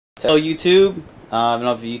Hello YouTube. I don't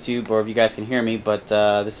know if YouTube or if you guys can hear me, but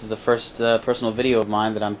this is the first personal video of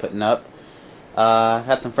mine that I'm putting up. I've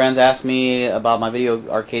had some friends ask me about my video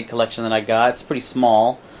arcade collection that I got. It's pretty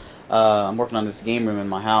small. I'm working on this game room in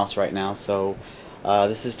my house right now, so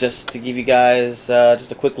this is just to give you guys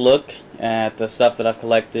just a quick look at the stuff that I've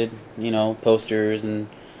collected. You know, posters and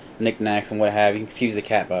knickknacks and what have you. Excuse the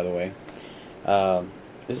cat, by the way.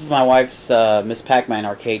 This is my wife's Miss Pac-Man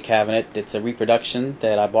arcade cabinet. It's a reproduction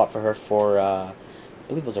that I bought for her for, I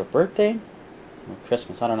believe it was her birthday or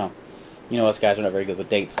Christmas. I don't know. You know us guys are not very good with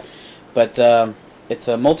dates. But it's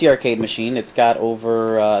a multi-arcade machine. It's got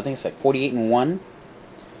over, I think it's like 48 in 1.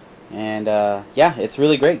 And yeah, it's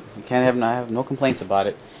really great. I have no complaints about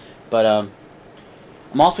it. But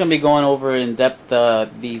I'm also going to be going over in depth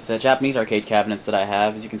these Japanese arcade cabinets that I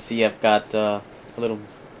have. As you can see, I've got a little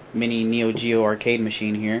mini Neo Geo arcade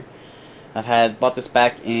machine here. Bought this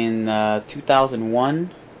back in 2001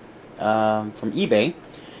 from eBay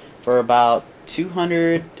for about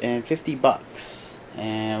 250 bucks,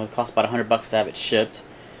 and it would cost about 100 bucks to have it shipped.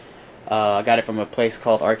 I got it from a place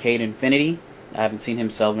called Arcade Infinity. I haven't seen him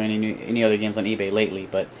sell any other games on eBay lately,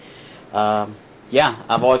 but yeah,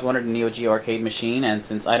 I've always wanted a Neo Geo arcade machine, and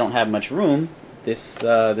since I don't have much room, this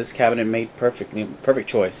cabinet made perfect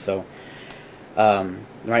choice. So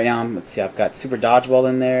right now, let's see, I've got Super Dodgeball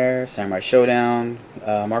in there, Samurai Showdown,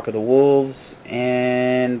 Mark of the Wolves,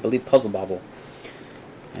 and I believe Puzzle Bobble.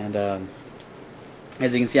 And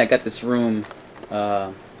as you can see, I got this room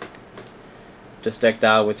just decked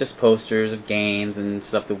out with just posters of games and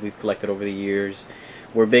stuff that we've collected over the years.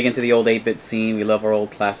 We're big into the old 8-bit scene. We love our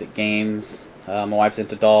old classic games. My wife's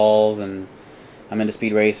into dolls, and I'm into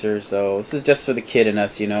Speed Racers. So this is just for the kid in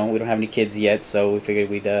us, you know. We don't have any kids yet, so we figured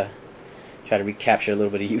we'd try to recapture a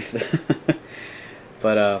little bit of youth.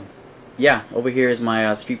 But yeah, over here is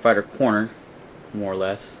my Street Fighter corner, more or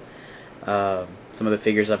less. Some of the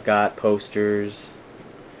figures I've got, posters,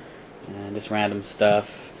 and just random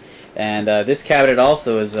stuff. And this cabinet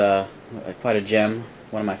also is quite a gem,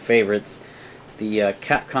 one of my favorites. It's the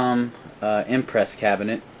Capcom Impress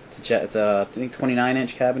cabinet. It's a I think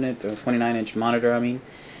 29-inch cabinet, or 29-inch monitor, I mean.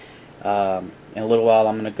 In a little while,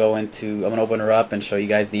 I'm gonna open her up and show you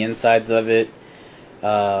guys the insides of it,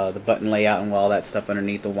 the button layout and all that stuff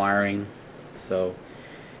underneath, the wiring. So,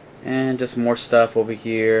 and just more stuff over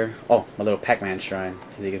here. Oh, my little Pac-Man shrine,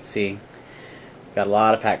 as you can see. Got a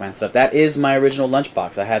lot of Pac-Man stuff. That is my original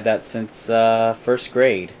lunchbox. I had that since first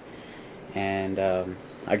grade, and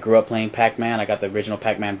I grew up playing Pac-Man. I got the original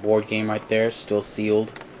Pac-Man board game right there, still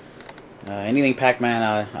sealed. Anything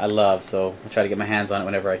Pac-Man I love, so I try to get my hands on it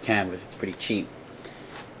whenever I can because it's pretty cheap.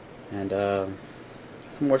 And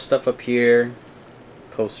some more stuff up here,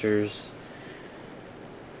 posters,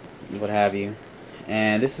 what have you.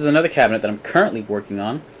 And this is another cabinet that I'm currently working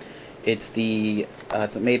on. It's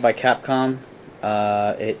it's made by Capcom.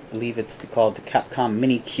 I believe it's called the Capcom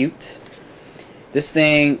Mini Cute. This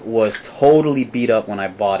thing was totally beat up when I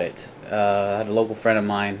bought it. I had a local friend of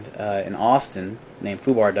mine in Austin named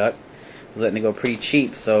Fubar Duck. Was letting it go pretty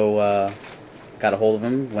cheap, so got a hold of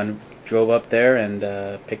him, drove up there and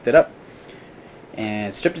picked it up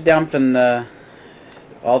and stripped it down from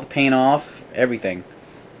all the paint off, everything.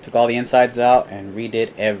 Took all the insides out and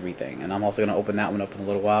redid everything. And I'm also going to open that one up in a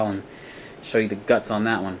little while and show you the guts on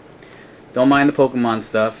that one. Don't mind the Pokemon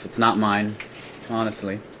stuff. It's not mine,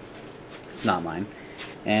 honestly. It's not mine.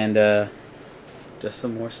 And just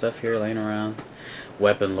some more stuff here laying around.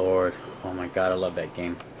 Weapon Lord. Oh my god, I love that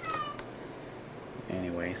game.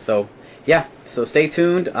 Anyway, so yeah, so stay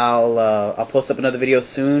tuned. I'll post up another video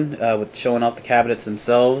soon with showing off the cabinets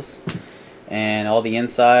themselves and all the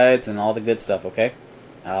insides and all the good stuff. Okay,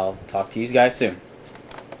 I'll talk to you guys soon.